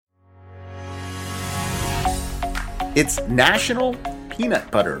It's National Peanut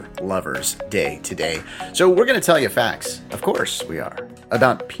Butter Lovers Day today. So we're going to tell you facts, of course we are,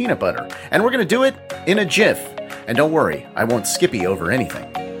 about peanut butter. And we're going to do it in a jiff. And don't worry, I won't skippy over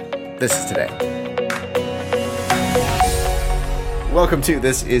anything. This is Today. Welcome to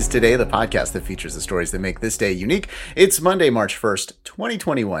This Is Today, the podcast that features the stories that make this day unique. It's Monday, March 1st,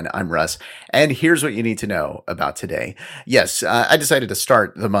 2021. I'm Russ, and here's what you need to know about today. Yes, I decided to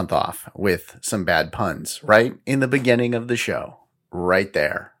start the month off with some bad puns, right? In the beginning of the show. Right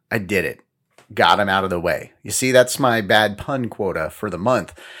there. I did it. Got them out of the way. You see, that's my bad pun quota for the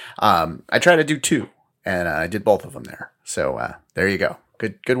month. I try to do two, and I did both of them there. So there you go.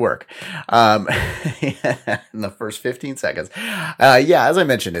 Good work. In the first 15 seconds. As I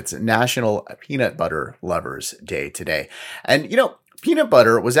mentioned, it's National Peanut Butter Lovers Day today. And, peanut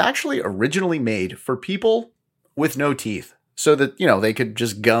butter was actually originally made for people with no teeth so that, they could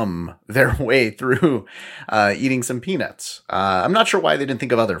just gum their way through eating some peanuts. I'm not sure why they didn't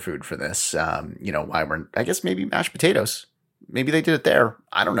think of other food for this. I guess maybe mashed potatoes. Maybe they did it there.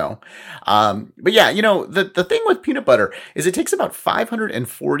 I don't know. The thing with peanut butter is it takes about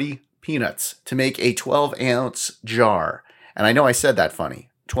 540 peanuts to make a 12-ounce jar. And I know I said that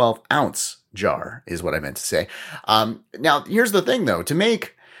funny. 12-ounce jar is what I meant to say. Now, here's the thing, though. To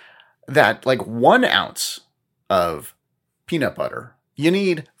make that 1 ounce of peanut butter, you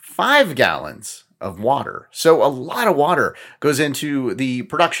need 5 gallons of water. So a lot of water goes into the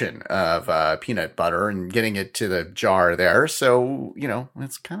production of peanut butter and getting it to the jar there. So,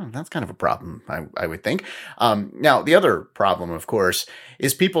 that's kind of a problem, I would think. Now, the other problem, of course,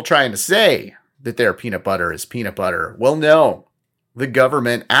 is people trying to say that their peanut butter is peanut butter. Well, no, the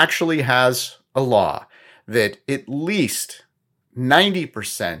government actually has a law that at least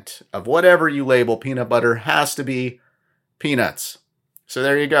 90% of whatever you label peanut butter has to be peanuts. So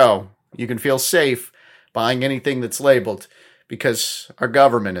there you go. You can feel safe buying anything that's labeled because our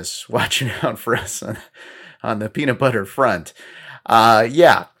government is watching out for us on the peanut butter front. All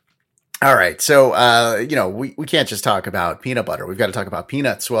right. So, we can't just talk about peanut butter. We've got to talk about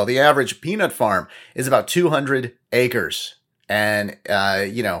peanuts. Well, the average peanut farm is about 200 acres. And,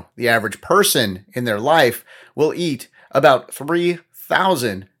 the average person in their life will eat about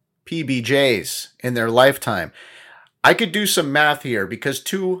 3,000 PBJs in their lifetime. I could do some math here because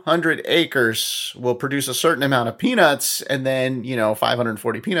 200 acres will produce a certain amount of peanuts and then,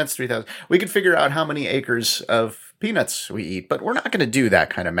 540 peanuts, 3,000. We could figure out how many acres of peanuts we eat, but we're not going to do that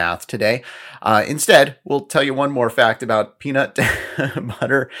kind of math today. Instead, we'll tell you one more fact about peanut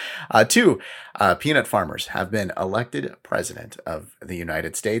butter. Two peanut farmers have been elected president of the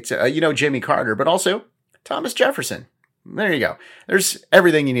United States. Jimmy Carter, but also Thomas Jefferson. There you go. There's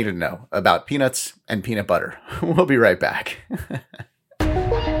everything you need to know about peanuts and peanut butter. We'll be right back.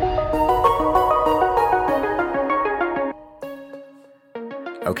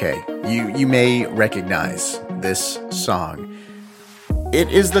 Okay, you may recognize this song. It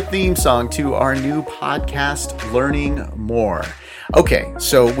is the theme song to our new podcast, Learning More. Okay,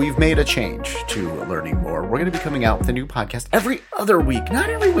 so we've made a change to Learning More. We're going to be coming out with a new podcast every other week, not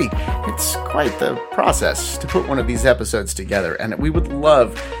every week. It's quite the process to put one of these episodes together, and we would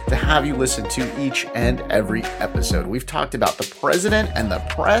love to have you listen to each and every episode. We've talked about the president and the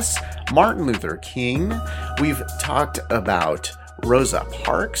press, Martin Luther King. We've talked about Rosa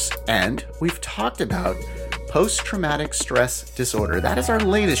Parks, and we've talked about post-traumatic stress disorder. That is our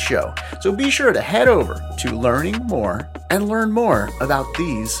latest show. So be sure to head over to Learning More and learn more about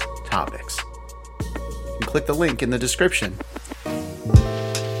these topics. You can click the link in the description.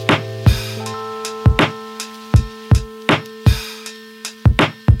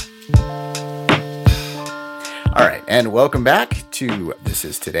 All right, and welcome back to This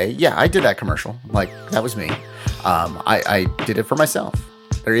Is Today. Yeah, I did that commercial. That was me. I did it for myself.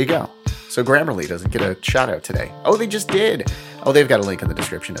 There you go. So Grammarly doesn't get a shout out today. Oh, they just did. Oh, they've got a link in the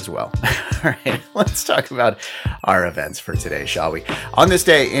description as well. All right, let's talk about our events for today, shall we? On this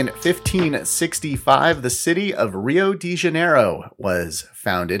day in 1565, the city of Rio de Janeiro was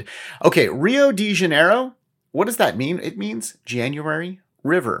founded. Okay, Rio de Janeiro, what does that mean? It means January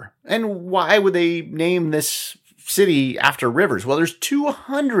River. And why would they name this city after rivers? Well, there's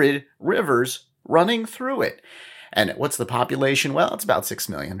 200 rivers running through it. And what's the population? Well, it's about 6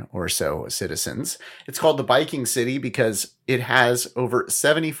 million or so citizens. It's called the Biking City because it has over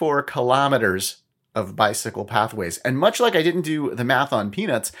 74 kilometers of bicycle pathways. And much like I didn't do the math on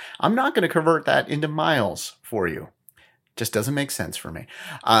peanuts, I'm not going to convert that into miles for you. Just doesn't make sense for me.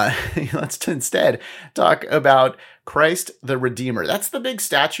 Let's instead talk about Christ the Redeemer. That's the big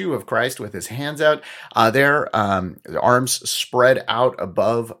statue of Christ with his hands out. The arms spread out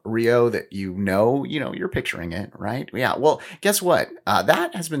above Rio that you're picturing it, right? Yeah. Well, guess what?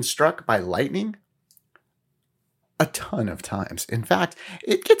 That has been struck by lightning a ton of times. In fact,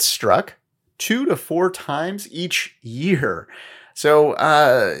 it gets struck 2 to 4 times each year. So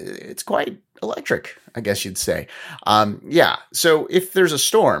it's quite electric, I guess you'd say. So if there's a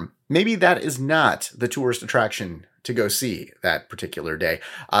storm, maybe that is not the tourist attraction to go see that particular day.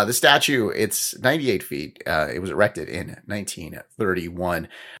 The statue, it's 98 feet. It was erected in 1931.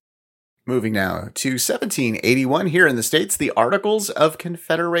 Moving now to 1781 here in the States, the Articles of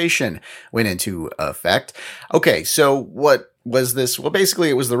Confederation went into effect. Okay, so what was this? Well,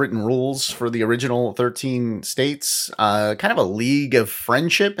 basically, it was the written rules for the original 13 states, kind of a league of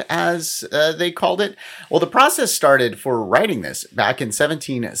friendship, as they called it. Well, the process started for writing this back in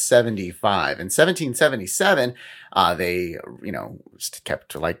 1775. In 1777, they,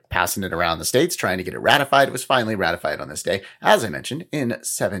 kept passing it around the states, trying to get it ratified. It was finally ratified on this day, as I mentioned, in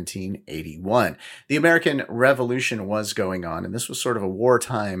 1781. The American Revolution was going on, and this was sort of a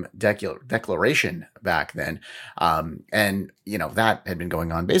wartime declaration back then. That had been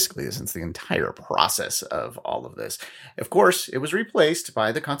going on basically since the entire process of all of this. Of course, it was replaced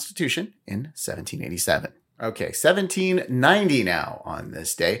by the Constitution in 1787. Okay, 1790 now on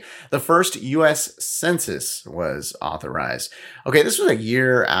this day. The first U.S. Census was authorized. Okay, this was a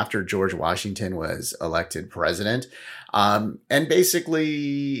year after George Washington was elected president. And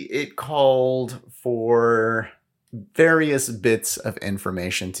basically, it called for various bits of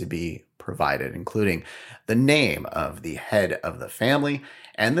information to be provided, including the name of the head of the family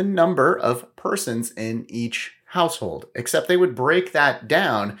and the number of persons in each household, except they would break that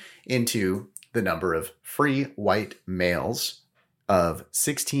down into the number of free white males of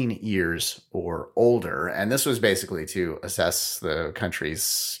 16 years or older. And this was basically to assess the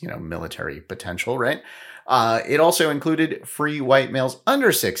country's, military potential, right? It also included free white males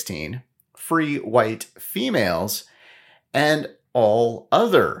under 16, free white females, and all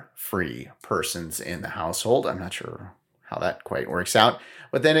other free persons in the household. I'm not sure how that quite works out,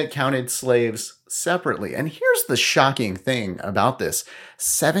 but then it counted slaves separately. And here's the shocking thing about this.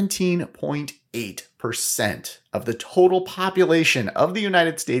 17.8% of the total population of the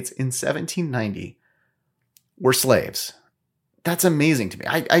United States in 1790 were slaves. That's amazing to me.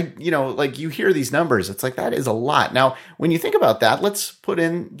 You hear these numbers, it's like, that is a lot. Now, when you think about that, let's put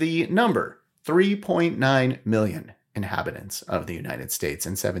in the number, 3.9 million inhabitants of the United States,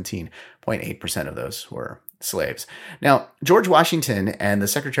 and 17.8% of those were slaves. Now, George Washington and the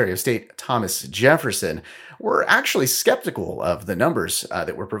Secretary of State, Thomas Jefferson, were actually skeptical of the numbers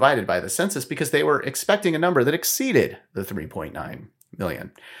that were provided by the census because they were expecting a number that exceeded the 3.9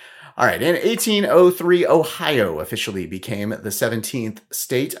 million. All right, in 1803, Ohio officially became the 17th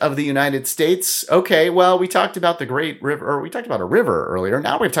state of the United States. Okay, well, we talked about the Great River, or we talked about a river earlier.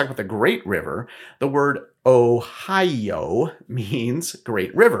 Now we've talked about the Great River. The word Ohio means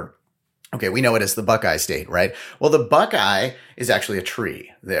Great River. Okay, we know it as the Buckeye State, right? Well, the Buckeye is actually a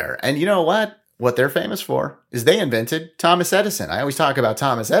tree there. And you know what? What they're famous for is they invented Thomas Edison. I always talk about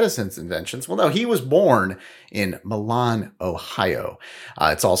Thomas Edison's inventions. Well, no, he was born in Milan, Ohio.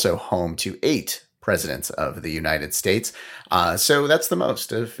 It's also home to 8 presidents of the United States. So that's the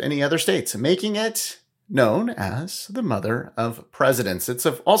most of any other states, making it known as the mother of presidents. It's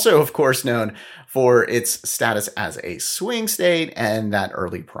also, of course, known for its status as a swing state and that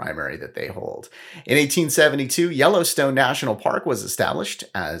early primary that they hold. In 1872, Yellowstone National Park was established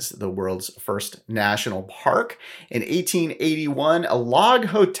as the world's first national park. In 1881, a log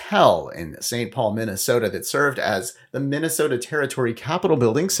hotel in St. Paul, Minnesota that served as the Minnesota Territory Capitol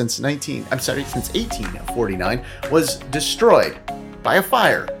building since 1849 was destroyed by a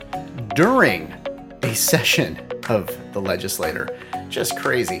fire during a session of the legislature. Just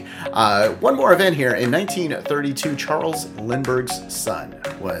crazy. One more event here. In 1932, Charles Lindbergh's son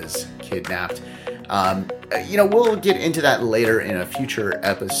was kidnapped. We'll get into that later in a future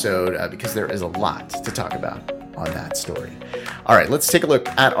episode because there is a lot to talk about on that story. All right, let's take a look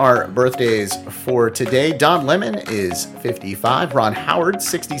at our birthdays for today. Don Lemon is 55, Ron Howard,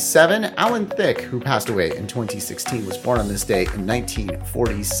 67, Alan Thicke, who passed away in 2016, was born on this day in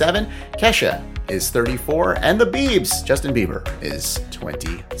 1947, Kesha is 34, and the Biebs, Justin Bieber, is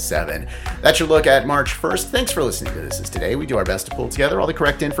 27. That's your look at March 1st. Thanks for listening to This Is Today. We do our best to pull together all the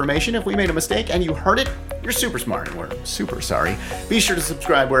correct information. If we made a mistake and you heard it, you're super smart and we're super sorry. Be sure to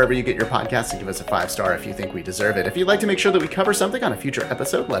subscribe wherever you get your podcasts and give us a 5-star if you think we deserve it. If you'd like to make sure that we cover something on a future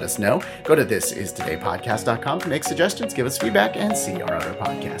episode, let us know. Go to thisistodaypodcast.com to make suggestions, give us feedback, and see our other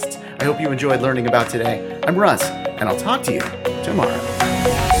podcasts. I hope you enjoyed learning about today. I'm Russ, and I'll talk to you tomorrow.